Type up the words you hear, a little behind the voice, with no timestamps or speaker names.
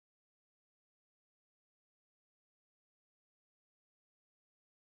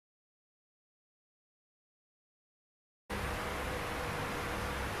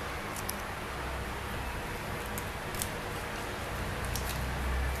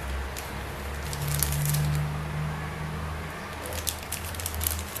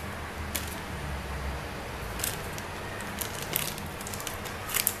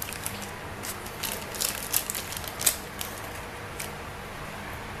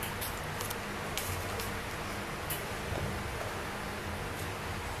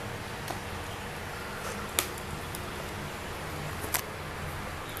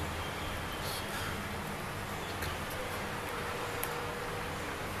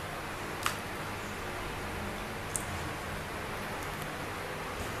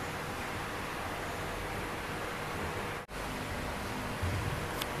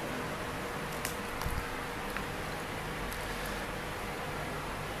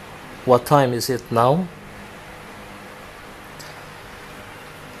What time is it now?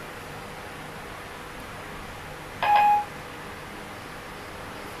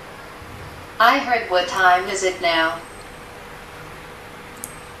 I heard what time is it now?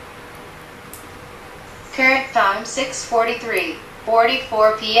 Current time 6:43,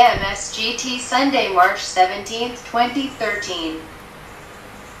 44 p.m. SGT Sunday, March 17th, 2013.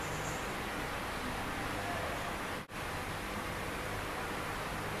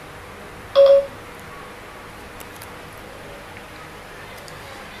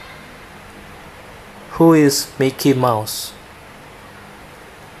 Who is Mickey Mouse?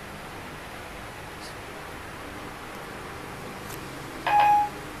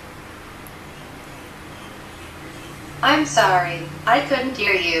 I'm sorry, I couldn't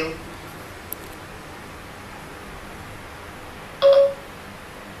hear you.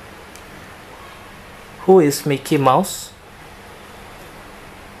 Who is Mickey Mouse?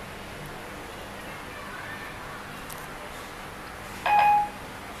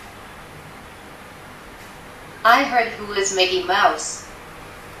 I heard who is Mickey Mouse.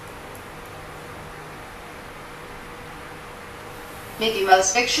 Mickey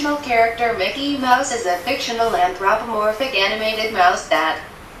Mouse fictional character. Mickey Mouse is a fictional anthropomorphic animated mouse that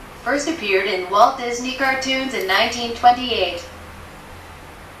first appeared in Walt Disney cartoons in 1928.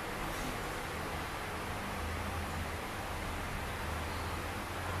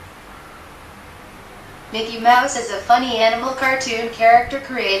 Mickey Mouse is a funny animal cartoon character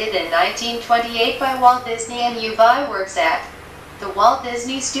created in 1928 by Walt Disney and UVI works at the Walt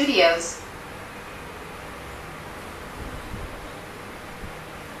Disney Studios.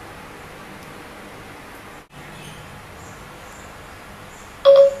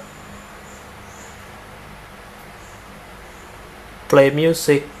 Play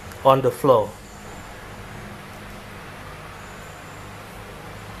music on the floor.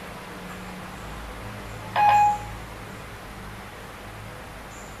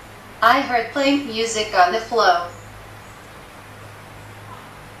 I heard playing music on the floor.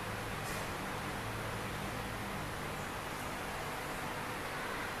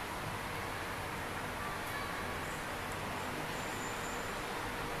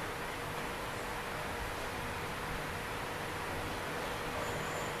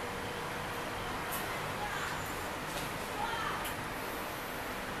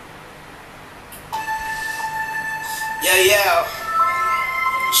 Yeah.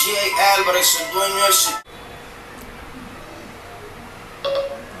 J. Alvarez, el dueño ese.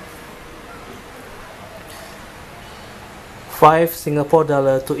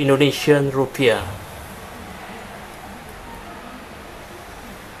 $5 to Indonesian rupiah.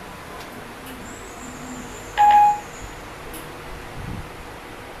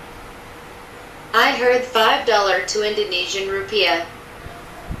 I heard $5 to Indonesian rupiah.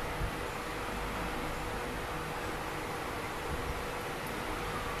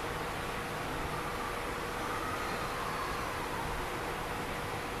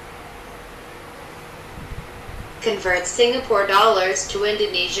 Convert Singapore dollars to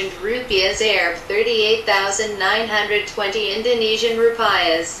Indonesian rupiahs. Arab 38,920 Indonesian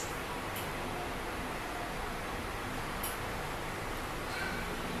rupiahs.